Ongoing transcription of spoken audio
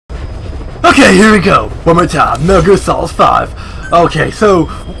Okay, here we go. One more time. Metal Gear Solid 5. Okay, so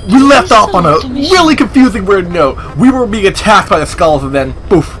we left off on a really confusing weird note. We were being attacked by the skulls and then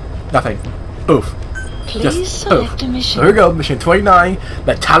poof. Nothing. Poof. Just poof. So here we go. Mission 29.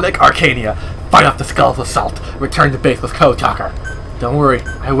 Metallica Archaea. Fight off the skulls with Assault. Return to base with Code Talker. Don't worry,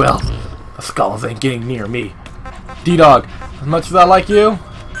 I will. The skulls ain't getting near me. D-Dog, as much as I like you,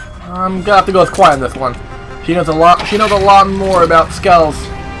 I'm gonna have to go with quiet on this one. She knows a lot. She knows a lot more about skulls.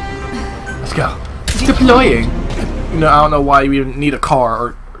 Let's go. Deploying. You know, I don't know why we need a car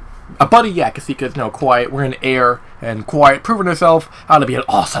or a buddy yet, because no, Quiet. We're in air, and Quiet proving herself how to be an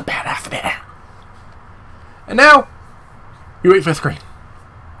awesome badass man. And now we wait for the screen.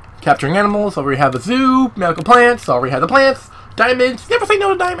 Capturing animals. Already have the zoo. Medical plants. Already have the plants. Diamonds. Never say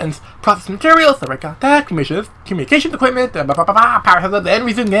no to diamonds. Process materials. Already got that. Communications equipment. Power hub. And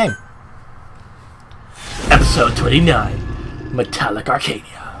resume game. Episode 29. Metallica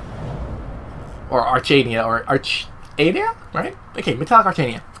Archaea. Or Archaea, or Archaea, right? Okay, Metallica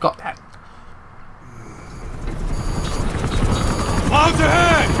Archaea. Let's call it that. Clouds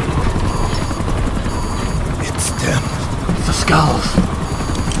ahead! It's them. It's the skulls.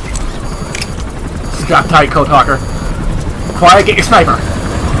 Strap tight, Code Talker. Quiet, get your sniper.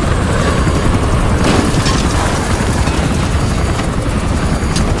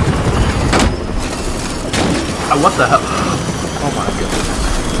 What the hell? Oh my goodness.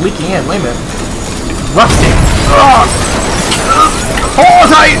 It's leaking in, wait a minute. Rusting! Hold on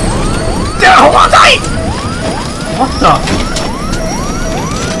tight! Yeah, hold on tight! What the?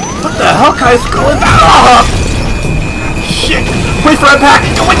 What the hell kind of skull is that? Oh! Shit! Wait for impact!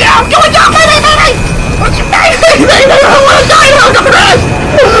 Going down! Going down! Baby! What's your name? Baby! I don't want to die! Helicopter crash!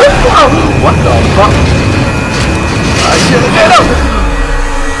 What the fuck? I should have hit him!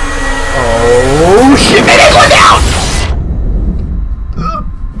 Oh shit! Baby! Going down!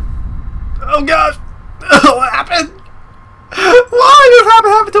 Oh god! What happened? Why did this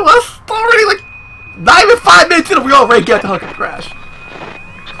happen to us? Already like not even 5 minutes in, we already got the helicopter crash.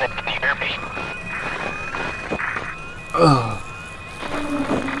 Can you hear me?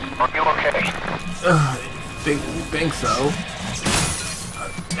 Are you okay? Think so.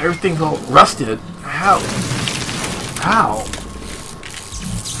 Everything's all rusted. How? How?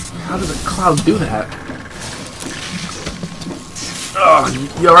 How did the cloud do that? Oh,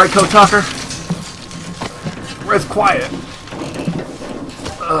 you alright, Code Talker? Where's Quiet?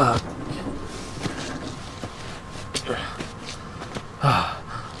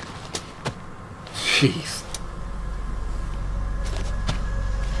 Jeez.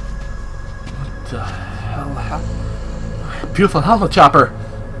 What the hell happened? Beautiful holo chopper.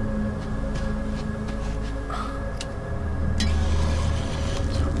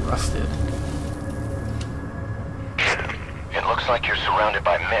 It's rusted. It looks like you're surrounded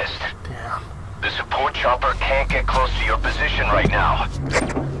by mist. Damn. The support chopper can't get close to your position right now.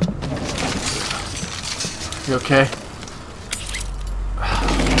 You okay?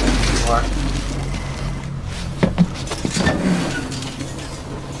 You are.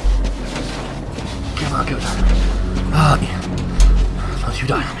 Come on, good. Don't you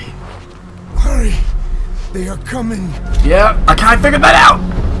die on me. Hurry! They are coming. Yeah, I kinda figured that out!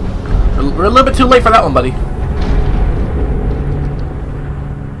 We're a little bit too late for that one, buddy.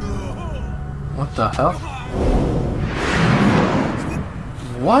 What the hell?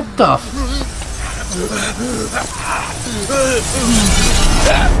 What the f...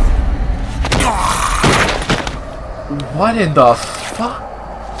 What in the fuck?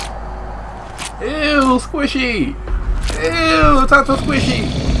 Ew, squishy! Ew, it's not so squishy!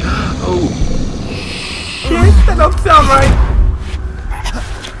 Oh. Shit, that don't sound right!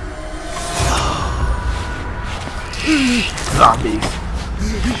 Zombies.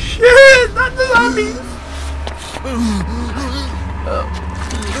 Shit, not the zombies!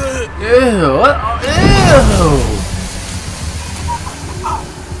 Ew, what? Ew!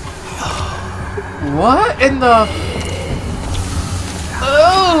 What in the...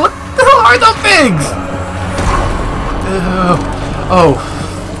 Oh, what the hell are those things? Ew. Oh,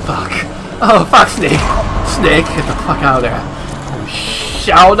 fuck. Oh, fuck, Snake. Snake, get the fuck out of there. Oh,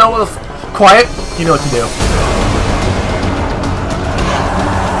 shit, I don't know what the... Quiet, you know what to do.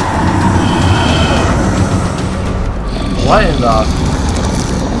 What in the...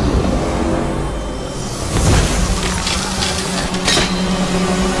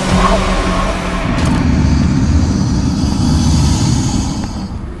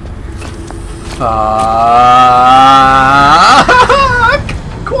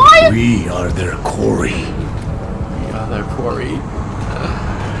 Quiet! We are their quarry. We are their quarry.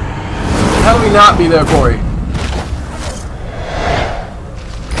 How do we not be their quarry?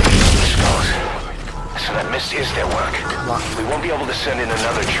 Skulls this is their work. We won't be able to send in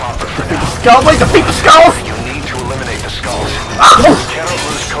another chopper for now. Skull, wait, defeat the skulls! You need to eliminate the skulls. Ah! You cannot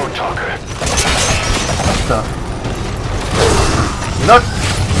lose Code Talker. What the? No!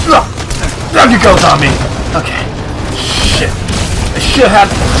 There you go, zombie! Okay. Shit. I should have...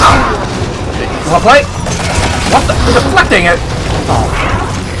 Okay, you wanna play? What the? You're deflecting it! Oh.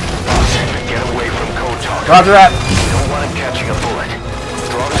 Get away from Code Talker. Roger that. You don't want him catching a bullet.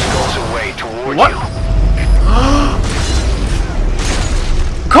 Draw the skulls away toward What? you.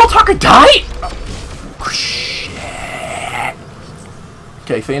 Code Talker died? Oh, shit.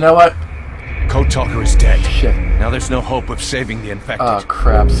 Okay, so you know what? Code Talker is dead. Shit. Now there's no hope of saving the infected. Oh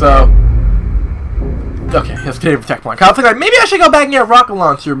crap, so... Okay, let's get a checkpoint. I was like, maybe I should go back and get a rocket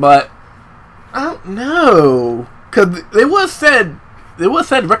launcher, but... I don't know. Because they would have said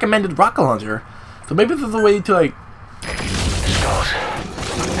recommended rocket launcher. So maybe this is a way to like... Skulls.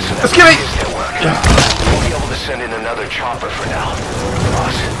 Let's get it! You won't be able to send in another chopper for now.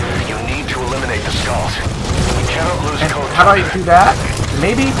 Boss, you need to eliminate the skulls. You cannot lose And Code how do I Talker. do that?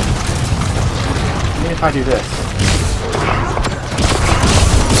 Maybe if I do this.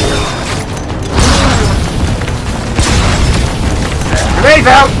 Grenades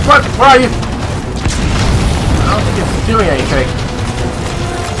out! What? Where are you? I don't think it's doing anything.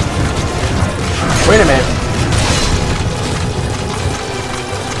 Wait a minute.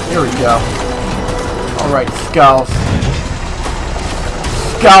 Here we go. Alright, skulls.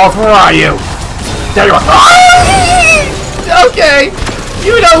 Skulls, where are you? There you are. Oh! Okay!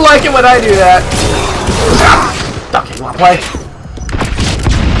 You don't like it when I do that. Okay, you wanna play?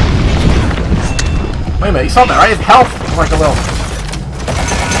 Wait a minute, you saw that, right? His health is like a little...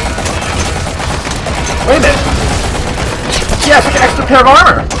 Wait a minute! Yes, like an extra pair of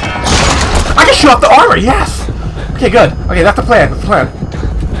armor! I can shoot off the armor, yes! Okay, good. Okay, that's the plan, that's the plan.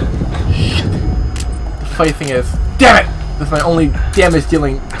 Shit. The funny thing is... Damn it! This is my only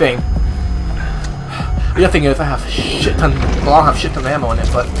damage-dealing thing. The other thing is, I have shit ton... Well, I don't have shit ton of ammo in it,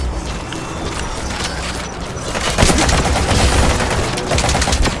 but...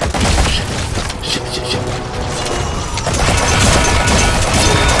 Shit.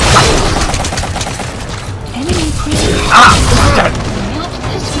 Enemy prisoner. Ah! Damn it! Map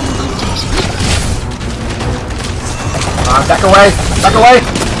has been updated. Back away! Back away!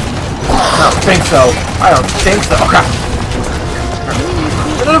 I don't think so. I don't think so. Oh crap!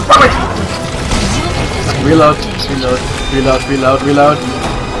 Reload.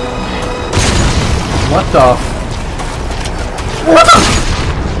 What the? What the?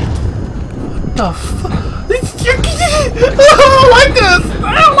 What the fuck? I don't like this! I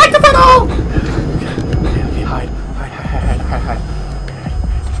don't like this at all! Okay, hide.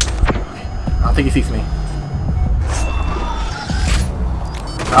 I don't think he sees me.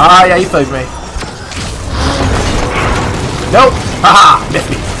 Ah, yeah, he sees me. Nope! Haha! Missed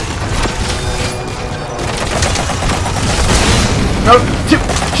me. No!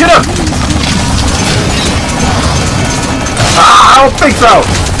 Shoot him! Ah, I don't think so!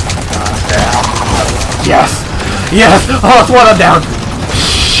 Yes! Yes! Oh, it's one up down!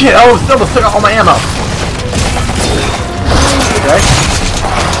 Shit! Oh, it almost took out all my ammo! Okay.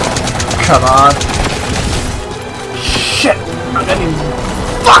 Come on. Shit! I'm gonna need...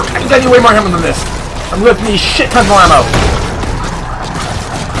 Fuck! I'm gonna need way more ammo than this! I'm gonna need shit tons more ammo!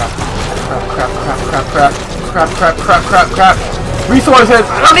 Crap. Resources!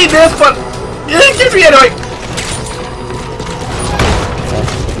 I don't need this, but... It gives me anyway!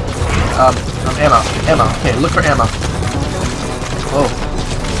 Ammo. Okay, look for ammo. Oh.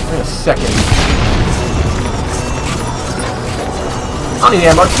 Wait a second. I don't need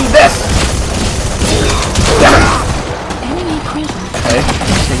ammo, I just need this! Damn it! Enemy prisoner. Okay,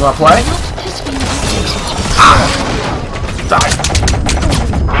 you wanna play? Map has been updated. Ah! Die!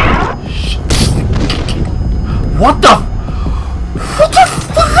 What the? What the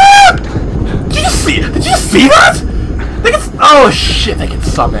fuck? Did you see that? They can, oh shit, they can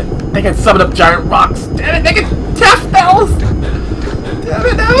summon. They can summon up giant rocks. Damn it, they can tap spells. Damn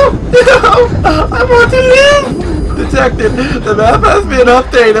it, no. I want to live. Detected. The map has been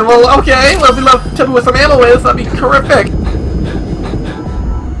updated. Well, okay. Well, if you love tell me what some ammo is, that'd be terrific.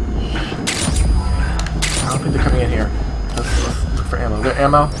 I don't think they're coming in here. Let's look for ammo. Is there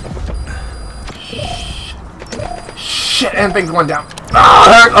ammo? Shit, and things going down.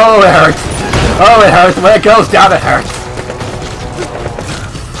 Oh, it hurts. Oh, it hurts. When it goes down, it hurts.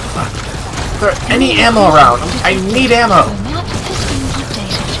 Is there any ammo around? I need ammo. The map has been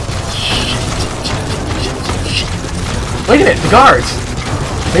updated. Shit. Wait a minute, the guards.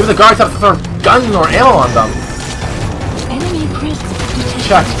 Maybe the guards have some sort of gun or ammo on them. Enemy prisoner detected.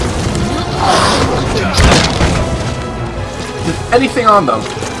 Check. The map has been updated. Just anything on them.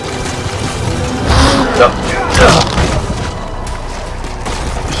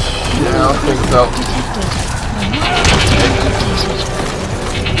 Yeah, I don't think so.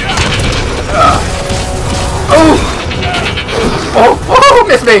 Oh! Oh!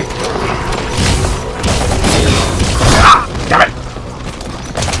 Missed me! Ah! Damn it!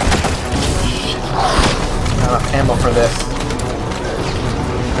 Not enough ammo for this.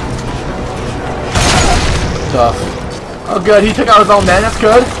 Tough. Oh good, he took out his own man, that's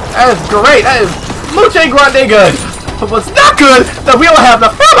good. That is great, that is mucho grande good. But what's not good, that we don't have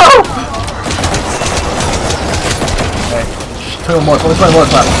the ammo! Okay, 20 more, only 20 more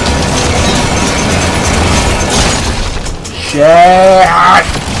left. Shit! Ah.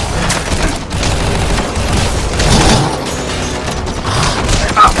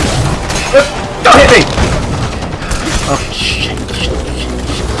 Don't hit me! Oh shit!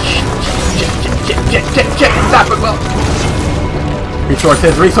 Shit! Stop it, well.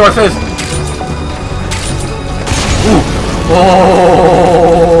 Resources! Ooh!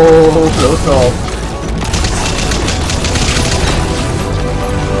 Oh! Close call.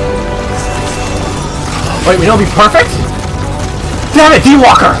 Wait, we don't be perfect? Damn it,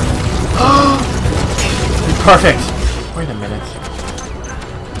 D-Walker! Be perfect. Wait a minute.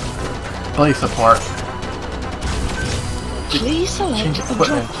 Belly support. Please select a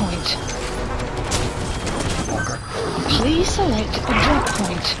drop point. Walker. Please select a drop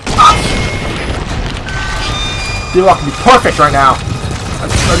point. D-Walker be perfect right now. I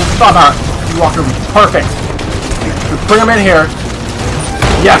just thought about it. D-Walker be perfect. Just bring him in here.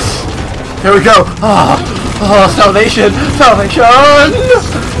 Yes! Here we go. Oh, salvation! Salvation!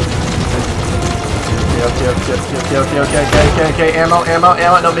 Okay. Ammo,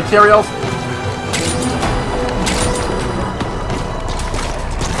 no materials.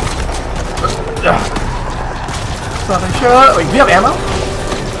 Salvation! Wait, do you have ammo?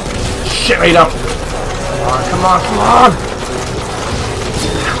 Shit, wait up. Come on.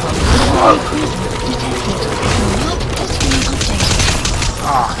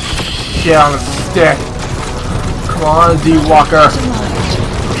 Oh, shit on the stick. Come on, D-Walker.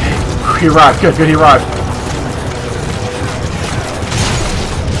 Okay, he arrived. Good, he arrived.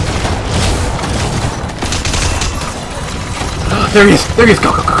 There he is.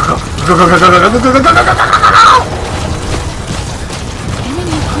 Go.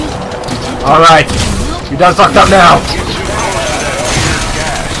 Alright. You done fucked up now.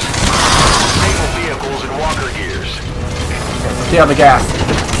 Vehicles and walker gears. Stay on the gas.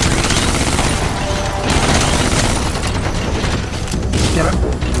 Damn it.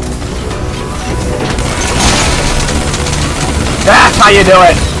 That's how you do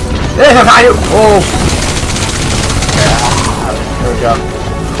it. This is how you. Oh. There we go.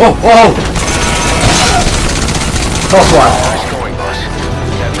 Oh. Close one. Nice going, boss.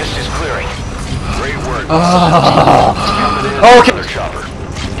 That mist is clearing. Great work. Okay. Chopper.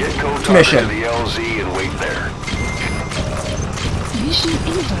 Get Kotalker Mission. to the LZ and wait there. Mission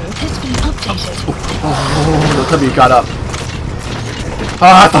info has been updated. Oh, look how he got up.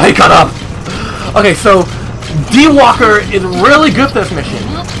 I thought he got up. Okay, so D-Walker is really good for this mission.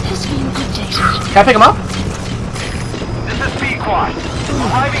 Map has been updated. Can I pick him up? This is P-Quad.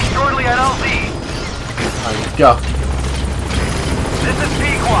 Arriving shortly at LZ. Alright, let's go. This is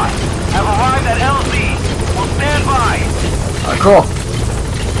P-Quad. Have arrived at LZ. We'll stand by. Alright, cool.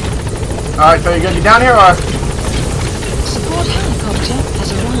 Alright, so you gonna be down here or? Support helicopter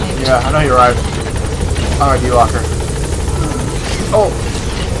has arrived. Yeah, I know you arrived. Alright, D-Walker. Oh.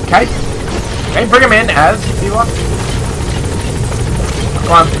 Okay. Okay, bring him in as D-Walker.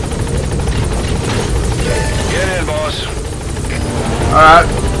 Come on. Get in, boss. Alright.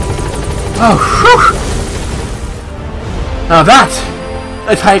 Oh, whew. Now that's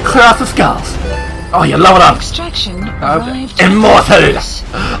how you clear off the skulls. Oh, you level up. Extraction arrived. Immortal!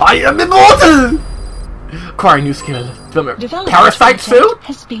 I am immortal! Acquiring new skill. Development Parasite content suit?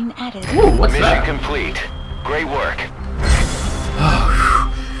 has been added. Ooh, what's Mission that? complete. Great work.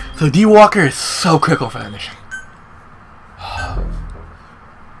 So D-Walker is so critical for that mission.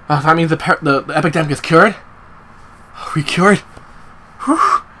 That means the epidemic is cured? We cured?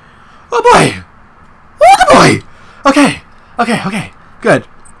 Whew. Oh boy! Oh boy! Okay. Good.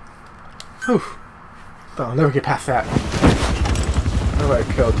 Whew. Oh, I'll never get past that. How do I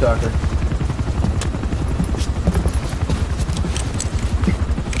kill Tucker?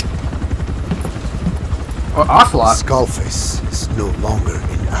 Or Ocelot. Skullface is no longer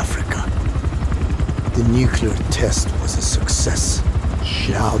in Africa. The nuclear test was a success.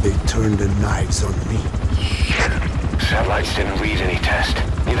 Now they turned their knives on me. Satellites didn't read any test.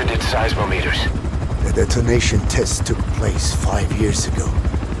 Neither did seismometers. The detonation test took place 5 years ago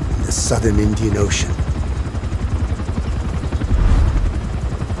in the southern Indian Ocean.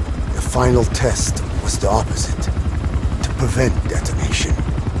 The final test was the opposite, to prevent detonation.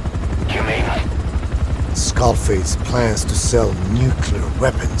 You mean? Skullface plans to sell nuclear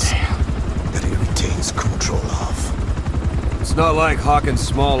weapons that he retains control of. It's not like hawking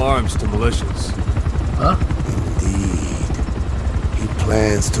small arms to militias. Huh? Indeed. He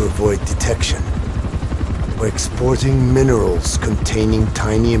plans to avoid detection by exporting minerals containing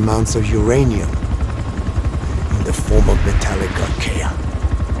tiny amounts of uranium in the form of Metallica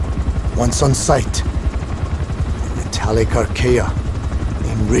Archaea. Once on site, the Metallica Archaea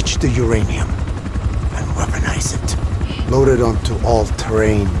enrich the uranium and weaponize it. Loaded onto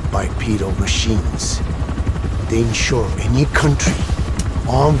all-terrain bipedal machines, they ensure any country,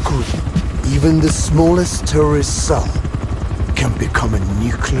 armed group, even the smallest terrorist cell, can become a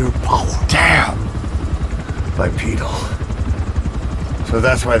nuclear power. Damn! Bipedal. So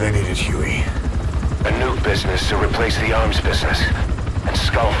that's why they needed Huey. A nuke business to replace the arms business. And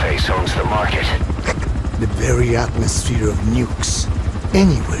Skullface owns the market. The very atmosphere of nukes,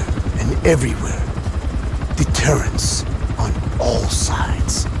 anywhere and everywhere. Deterrence on all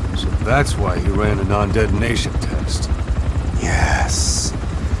sides. So that's why he ran a non-detonation test. Yes.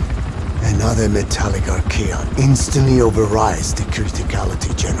 Another Metallica Archaea instantly overrides the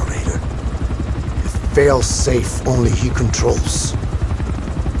criticality generator. It fails safe only he controls.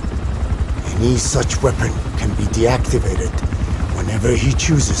 Any such weapon can be deactivated whenever he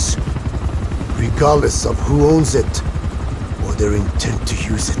chooses, regardless of who owns it or their intent to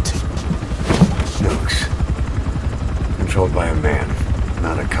use it. Nukes. Controlled by a man,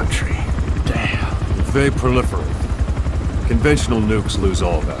 not a country. Damn. If they proliferate, conventional nukes lose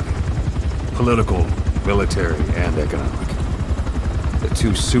all value. Political, military, and economic. The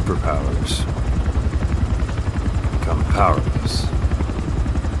two superpowers become powerless.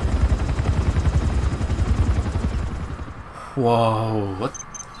 Whoa, what?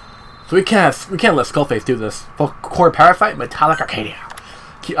 So we can't let Skullface do this. For core parasite, Metallica Archaea.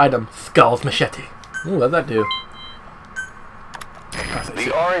 Key item, Skull's machete. Ooh, what'd that do?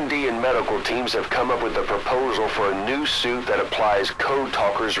 The R&D and medical teams have come up with a proposal for a new suit that applies Code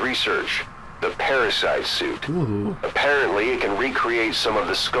Talker's research. The Parasite suit. Ooh. Apparently, it can recreate some of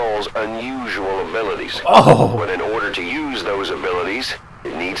the Skull's unusual abilities. Oh! But in order to use those abilities,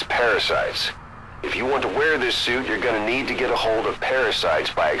 it needs parasites. If you want to wear this suit, you're going to need to get a hold of parasites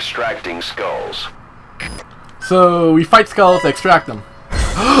by extracting skulls. So we fight skulls to extract them.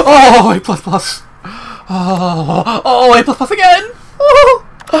 Oh, A++. Oh, A++ again.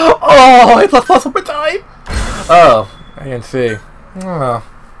 Oh, A++ one more time. Oh, I can see. Oh,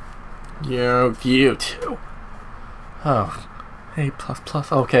 you too. Oh, A++.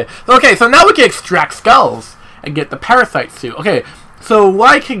 Okay, so now we can extract skulls and get the parasite suit. Okay. So what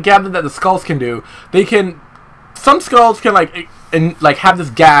I can gather that the skulls can do, some skulls can like have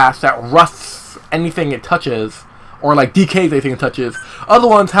this gas that rusts anything it touches, or like decays anything it touches. Other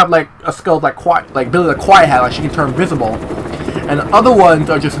ones have like a skull like Billy the Quiet had, like she can turn invisible, and other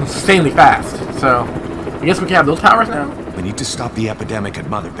ones are just insanely fast. So I guess we can have those powers now. We need to stop the epidemic at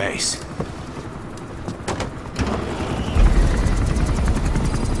MOTHERBASE.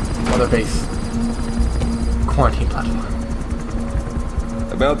 MOTHERBASE quarantine platform.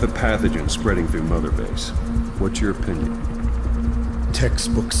 About the pathogen spreading through MOTHERBASE, what's your opinion?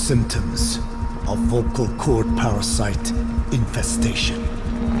 Textbook symptoms of vocal cord parasite infestation.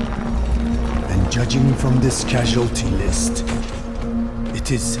 And judging from this casualty list, it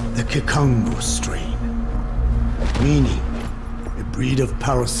is the Kikongo strain, meaning a breed of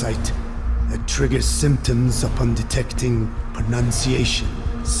parasite that triggers symptoms upon detecting pronunciation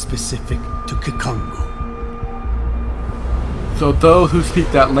specific to Kikongo. So those who speak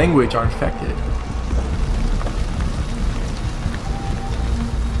that language are infected.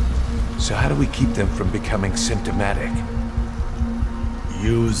 So how do we keep them from becoming symptomatic?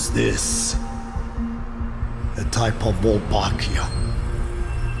 Use this. A type of Wolbachia,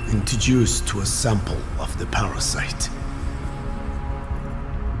 introduced to a sample of the parasite.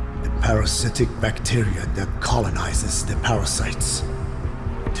 A parasitic bacteria that colonizes the parasites,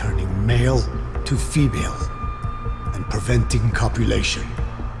 turning male to female and preventing copulation.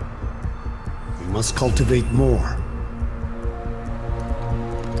 We must cultivate more.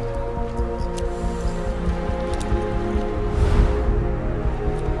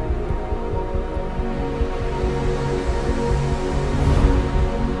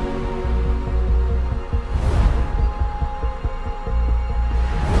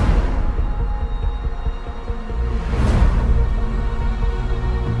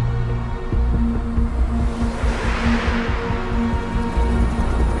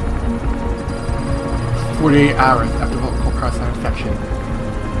 48 hours after vocal parasite infection.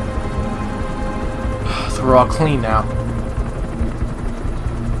 So we're all clean now.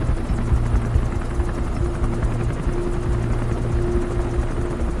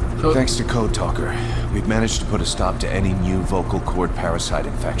 So, thanks to Code Talker, we've managed to put a stop to any new vocal cord parasite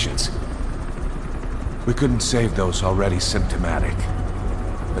infections. We couldn't save those already symptomatic,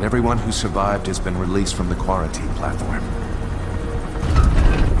 but everyone who survived has been released from the quarantine platform.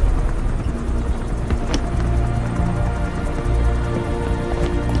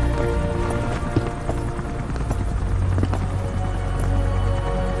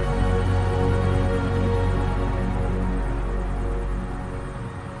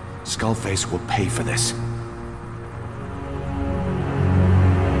 Skullface will pay for this.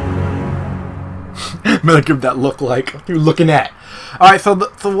 I'm gonna give that look like you're looking at. Alright, so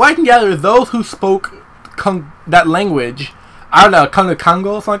what I can gather is those who spoke that language, I don't know,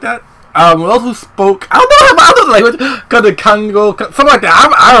 Congo or something like that. Those who spoke, I don't know the language, Congo, something like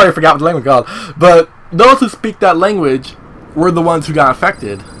that. I already forgot what the language was called. But those who speak that language were the ones who got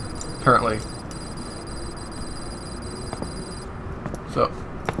infected, apparently. So,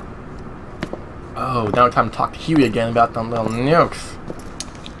 oh, now it's time to talk to Huey again about them little nukes.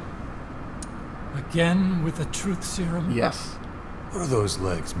 Again with a truth serum? Yes. What are those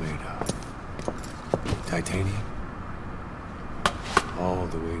legs made of? Titanium? All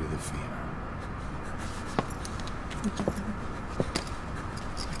the way to the femur.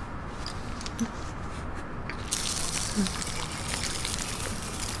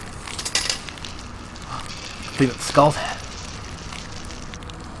 I think it's Skull's head.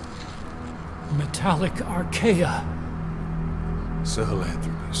 Metallica Archaea.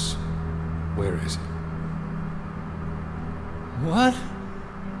 Sahelanthropus. Where is it? What?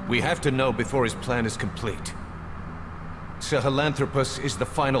 We have to know before his plan is complete. Sahelanthropus is the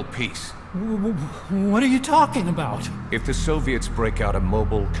final piece. What are you talking about? If the Soviets break out a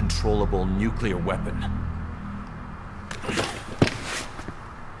mobile, controllable nuclear weapon,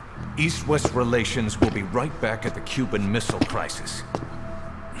 East-West relations will be right back at the Cuban Missile Crisis.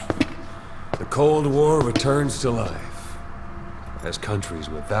 The Cold War returns to life as countries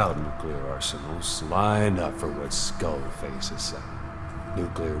without nuclear arsenals line up for what Skullface has said.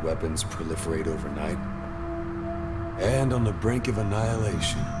 Nuclear weapons proliferate overnight, and on the brink of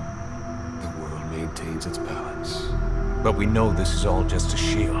annihilation, the world maintains its balance. But we know this is all just a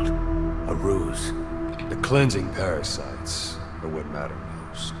shield, a ruse. The cleansing parasites are what matter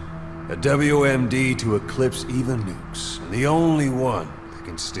most. A WMD to eclipse even nukes, and the only one that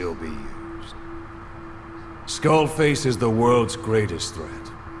can still be used. Skullface is the world's greatest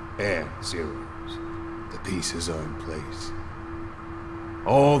threat, and Zero's. The pieces are in place.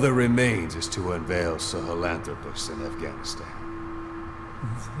 All that remains is to unveil Sahelanthropus in Afghanistan.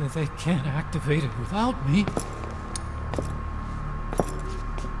 They can't activate it without me.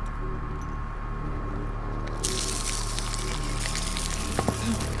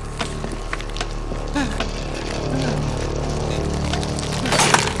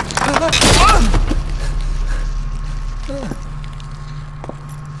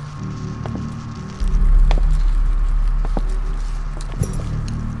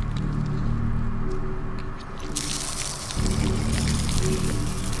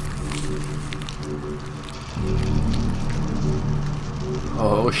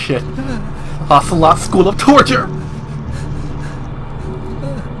 Oh shit. Ocelot School of Torture!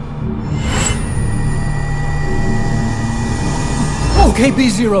 Okay,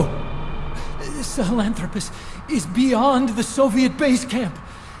 B-Zero. Sahelanthropus is beyond the Soviet base camp,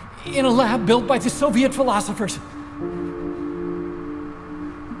 in a lab built by the Soviet philosophers.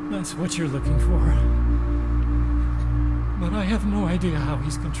 That's what you're looking for. But I have no idea how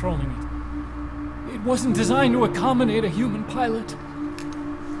he's controlling it. It wasn't designed to accommodate a human pilot.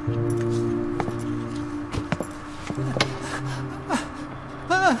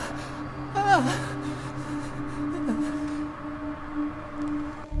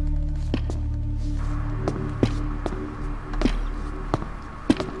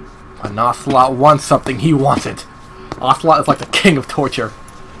 An Ocelot wants something he wanted. Ocelot is like the king of torture.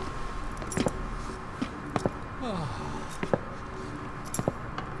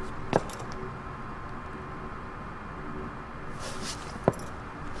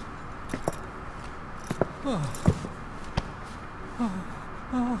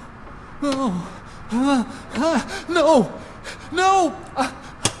 No! No!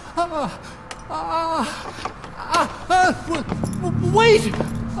 Wait!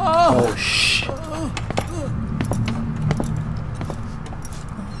 Oh shit.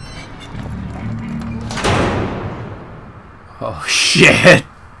 Oh shit.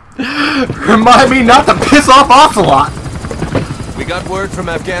 Remind me not to piss off Ocelot. We got word from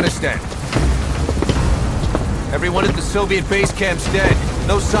Afghanistan. Everyone at the Soviet base camp's dead.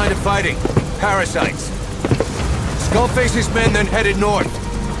 No sign of fighting. Parasites. Skullface's men then headed north.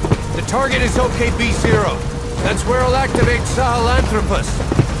 The target is OKB-0. That's where he'll activate Sahelanthropus.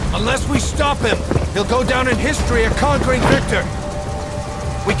 Unless we stop him, he'll go down in history a conquering victor.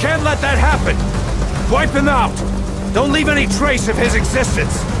 We can't let that happen. Wipe him out. Don't leave any trace of his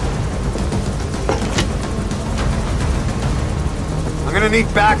existence. I'm gonna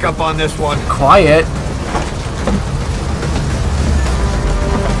need backup on this one. Quiet.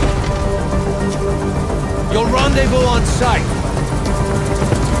 You'll rendezvous on site.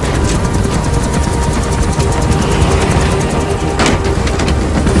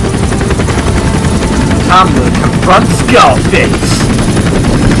 Time to confront Skullface.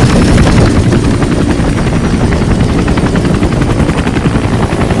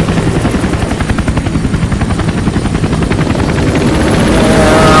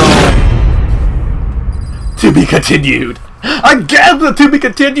 To be continued. Again, the to be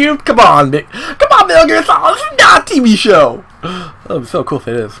continued? Come on, Nick. Come on, Metal Gear Solid. It's not a TV show. That would be so cool if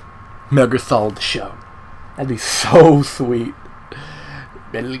it is. Metal Gear Solid the show. That'd be so sweet.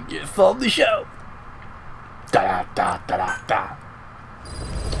 Metal Gear Solid the show. Da da da da da.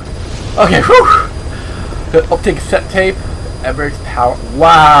 Okay, whew. I'll take cassette tape. Everett's power.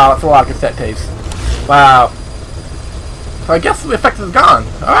 Wow, that's a lot of cassette tapes. Wow. So I guess the effect is gone.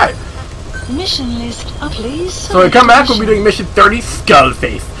 Alright. Mission list up, please. So when we come back, we'll be doing Mission 30,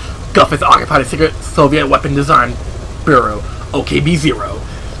 Skullface. Skullface occupied a secret Soviet weapon design bureau,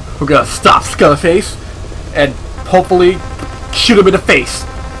 OKB-0. We're gonna stop Skullface and hopefully shoot him in the face.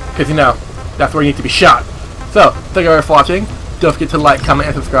 Because, you know, that's where you need to be shot. So, thank you all for watching. Don't forget to like, comment,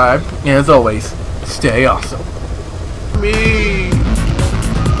 and subscribe. And as always, stay awesome. Me.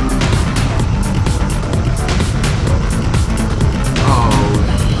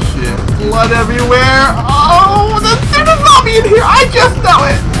 Blood everywhere. Oh, there's a zombie in here. I just know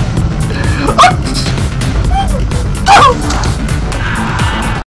it.